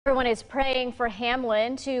Everyone is praying for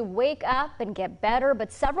Hamlin to wake up and get better,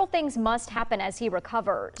 but several things must happen as he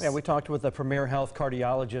recovers. Yeah, we talked with a premier health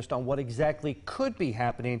cardiologist on what exactly could be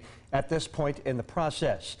happening at this point in the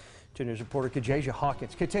process. 2 News reporter Kajasia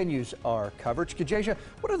Hawkins continues our coverage. Kajasia,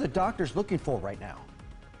 what are the doctors looking for right now?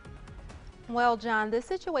 Well, John, this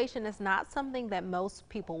situation is not something that most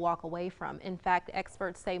people walk away from. In fact,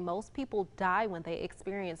 experts say most people die when they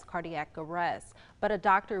experience cardiac arrest. But a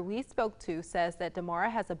doctor we spoke to says that Damar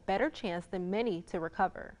has a better chance than many to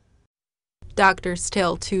recover. Doctors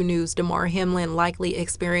tell 2 News Damar Hamlin likely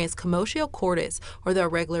experienced commotio cordis, or the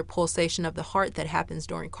irregular pulsation of the heart that happens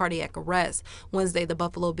during cardiac arrest. Wednesday, the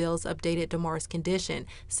Buffalo Bills updated Damar's condition,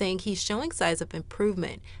 saying he's showing signs of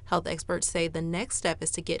improvement. Health experts say the next step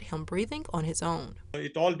is to get him breathing on his own.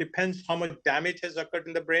 It all depends how much damage has occurred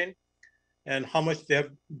in the brain and how much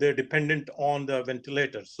they're dependent on the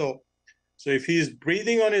ventilator. So if he's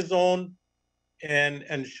breathing on his own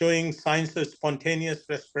and showing signs of spontaneous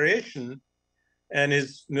respiration, and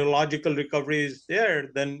his neurological recovery is there,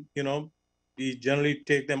 then, we generally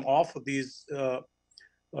take them off of these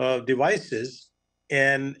devices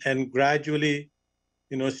and gradually,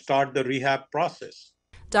 start the rehab process.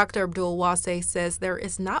 Dr. Abdul Wasey says there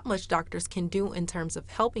is not much doctors can do in terms of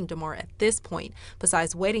helping Damar at this point,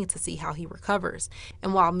 besides waiting to see how he recovers.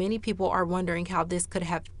 And while many people are wondering how this could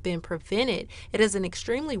have been prevented, it is an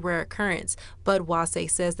extremely rare occurrence. But Wasey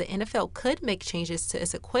says the NFL could make changes to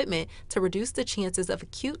its equipment to reduce the chances of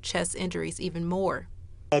acute chest injuries even more.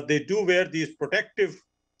 They do wear these protective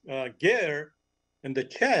gear in the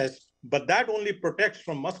chest, but that only protects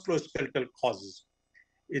from musculoskeletal causes.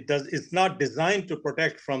 It's not designed to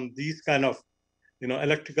protect from these kind of,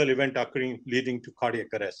 electrical event occurring leading to cardiac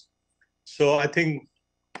arrest. So I think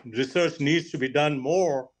research needs to be done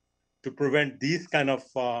more to prevent these kind of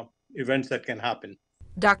events that can happen.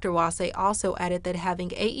 Dr. Wasey also added that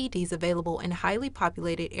having AEDs available in highly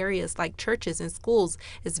populated areas like churches and schools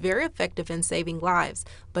is very effective in saving lives,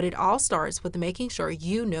 but it all starts with making sure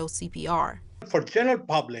you know CPR. For general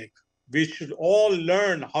public, we should all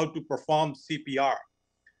learn how to perform CPR,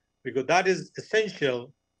 because that is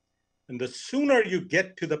essential. And the sooner you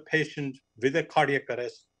get to the patient with a cardiac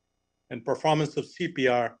arrest and performance of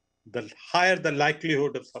CPR, the higher the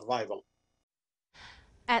likelihood of survival.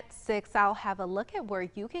 At 6, I'll have a look at where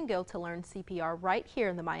you can go to learn CPR right here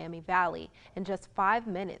in the Miami Valley. In just 5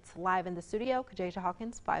 minutes, live in the studio, Kajasia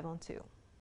Hawkins, 5 on 2.